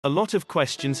A lot of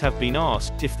questions have been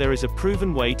asked if there is a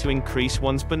proven way to increase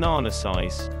one's banana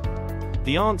size.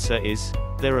 The answer is,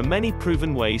 there are many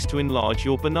proven ways to enlarge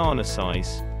your banana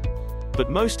size.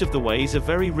 But most of the ways are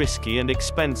very risky and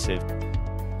expensive.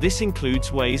 This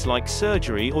includes ways like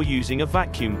surgery or using a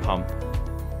vacuum pump.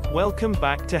 Welcome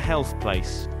back to Health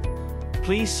Place.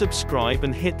 Please subscribe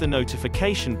and hit the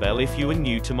notification bell if you are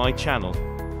new to my channel.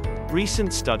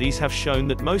 Recent studies have shown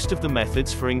that most of the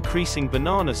methods for increasing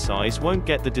banana size won't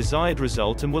get the desired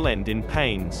result and will end in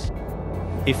pains.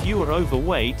 If you are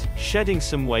overweight, shedding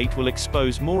some weight will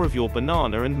expose more of your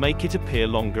banana and make it appear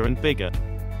longer and bigger.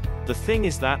 The thing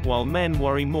is that while men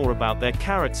worry more about their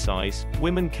carrot size,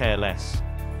 women care less.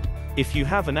 If you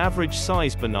have an average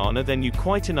size banana, then you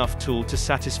quite enough tool to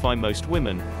satisfy most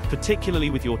women, particularly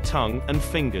with your tongue and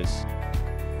fingers.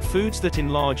 Foods that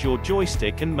enlarge your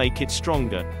joystick and make it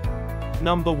stronger.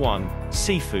 Number 1.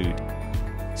 Seafood.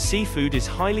 Seafood is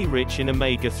highly rich in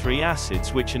omega-3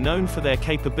 acids, which are known for their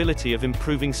capability of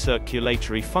improving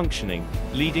circulatory functioning,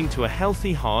 leading to a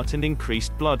healthy heart and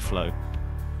increased blood flow.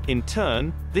 In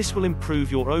turn, this will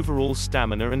improve your overall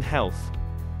stamina and health.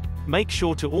 Make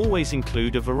sure to always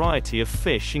include a variety of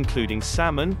fish, including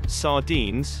salmon,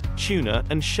 sardines, tuna,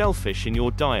 and shellfish in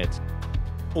your diet.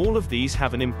 All of these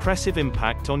have an impressive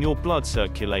impact on your blood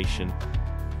circulation.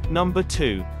 Number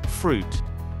 2. Fruit.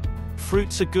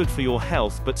 Fruits are good for your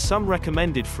health, but some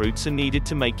recommended fruits are needed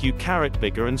to make you carrot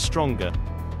bigger and stronger.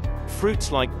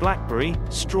 Fruits like blackberry,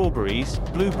 strawberries,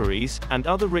 blueberries, and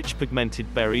other rich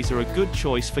pigmented berries are a good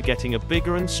choice for getting a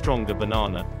bigger and stronger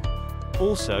banana.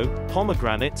 Also,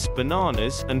 pomegranates,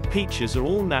 bananas, and peaches are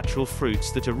all natural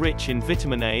fruits that are rich in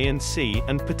vitamin A and C,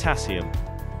 and potassium.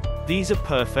 These are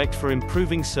perfect for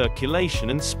improving circulation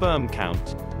and sperm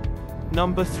count.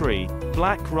 Number 3.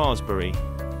 Black raspberry.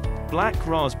 Black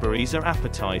raspberries are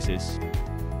appetizers.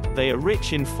 They are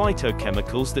rich in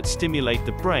phytochemicals that stimulate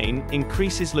the brain,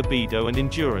 increases libido and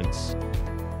endurance.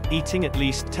 Eating at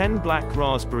least 10 black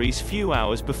raspberries few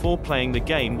hours before playing the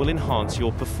game will enhance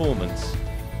your performance.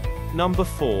 Number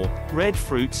 4. Red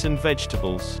fruits and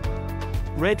vegetables.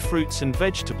 Red fruits and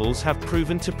vegetables have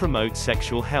proven to promote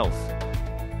sexual health.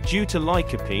 Due to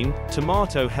lycopene,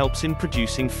 tomato helps in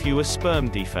producing fewer sperm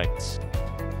defects.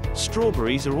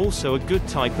 Strawberries are also a good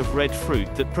type of red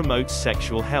fruit that promotes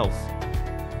sexual health.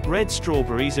 Red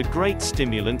strawberries are great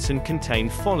stimulants and contain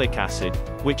folic acid,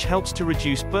 which helps to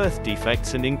reduce birth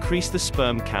defects and increase the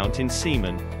sperm count in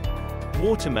semen.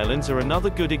 Watermelons are another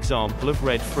good example of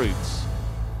red fruits.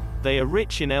 They are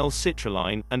rich in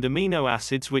L-citrulline and amino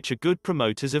acids, which are good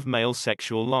promoters of male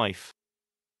sexual life.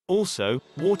 Also,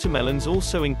 watermelons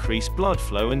also increase blood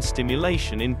flow and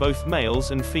stimulation in both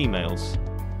males and females.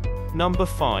 Number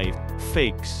 5.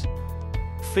 Figs.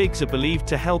 Figs are believed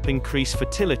to help increase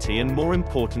fertility and, more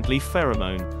importantly,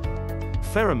 pheromone.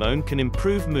 Pheromone can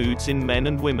improve moods in men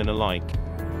and women alike.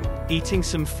 Eating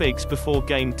some figs before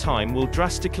game time will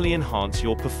drastically enhance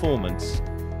your performance.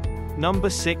 Number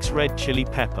 6. Red chili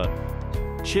pepper.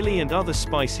 Chili and other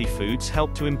spicy foods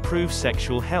help to improve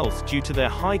sexual health due to their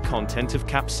high content of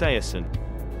capsaicin.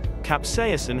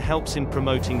 Capsaicin helps in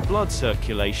promoting blood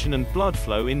circulation and blood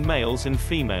flow in males and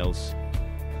females.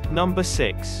 Number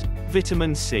 6.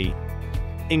 Vitamin C.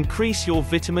 Increase your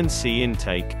vitamin C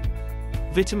intake.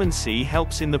 Vitamin C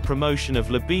helps in the promotion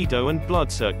of libido and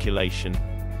blood circulation.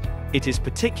 It is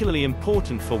particularly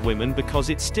important for women because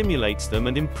it stimulates them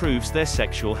and improves their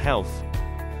sexual health.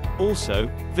 Also,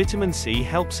 vitamin C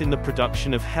helps in the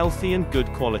production of healthy and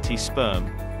good quality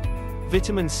sperm.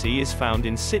 Vitamin C is found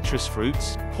in citrus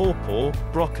fruits, pawpaw,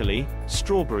 broccoli,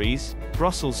 strawberries,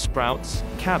 Brussels sprouts,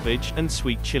 cabbage, and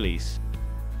sweet chilies.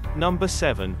 Number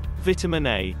 7. Vitamin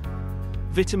A.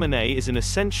 Vitamin A is an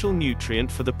essential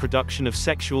nutrient for the production of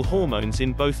sexual hormones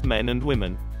in both men and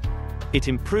women. It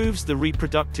improves the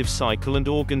reproductive cycle and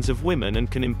organs of women and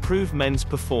can improve men's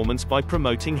performance by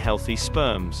promoting healthy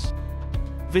sperms.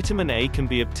 Vitamin A can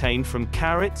be obtained from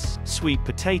carrots, sweet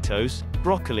potatoes,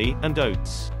 broccoli, and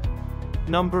oats.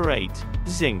 Number 8.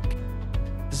 Zinc.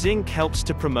 Zinc helps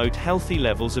to promote healthy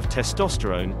levels of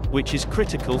testosterone, which is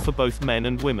critical for both men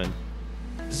and women.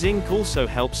 Zinc also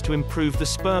helps to improve the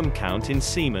sperm count in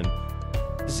semen.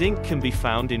 Zinc can be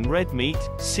found in red meat,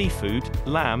 seafood,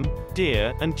 lamb,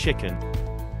 deer, and chicken.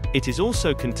 It is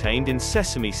also contained in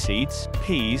sesame seeds,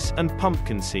 peas, and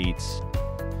pumpkin seeds.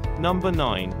 Number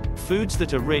 9. Foods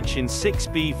that are rich in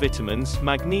 6B vitamins,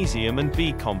 magnesium and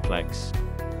B-complex.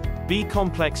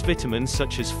 B-complex vitamins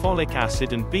such as folic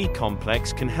acid and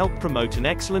B-complex can help promote an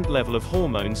excellent level of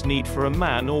hormones needed for a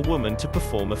man or woman to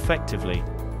perform effectively.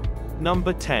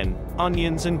 Number 10.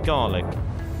 Onions and garlic.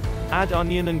 Add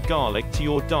onion and garlic to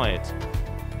your diet.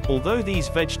 Although these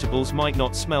vegetables might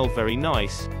not smell very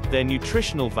nice, their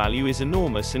nutritional value is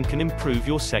enormous and can improve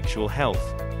your sexual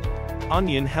health.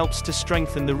 Onion helps to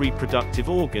strengthen the reproductive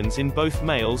organs in both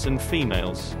males and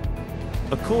females.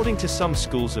 According to some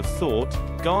schools of thought,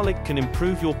 garlic can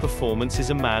improve your performance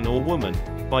as a man or woman,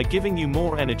 by giving you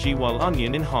more energy, while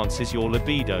onion enhances your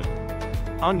libido.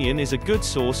 Onion is a good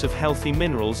source of healthy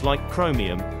minerals like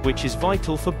chromium, which is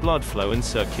vital for blood flow and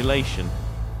circulation.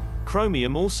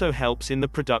 Chromium also helps in the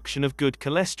production of good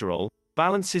cholesterol,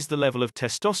 balances the level of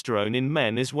testosterone in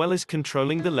men as well as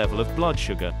controlling the level of blood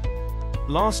sugar.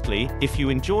 Lastly, if you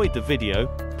enjoyed the video,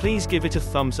 please give it a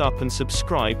thumbs up and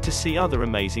subscribe to see other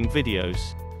amazing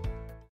videos.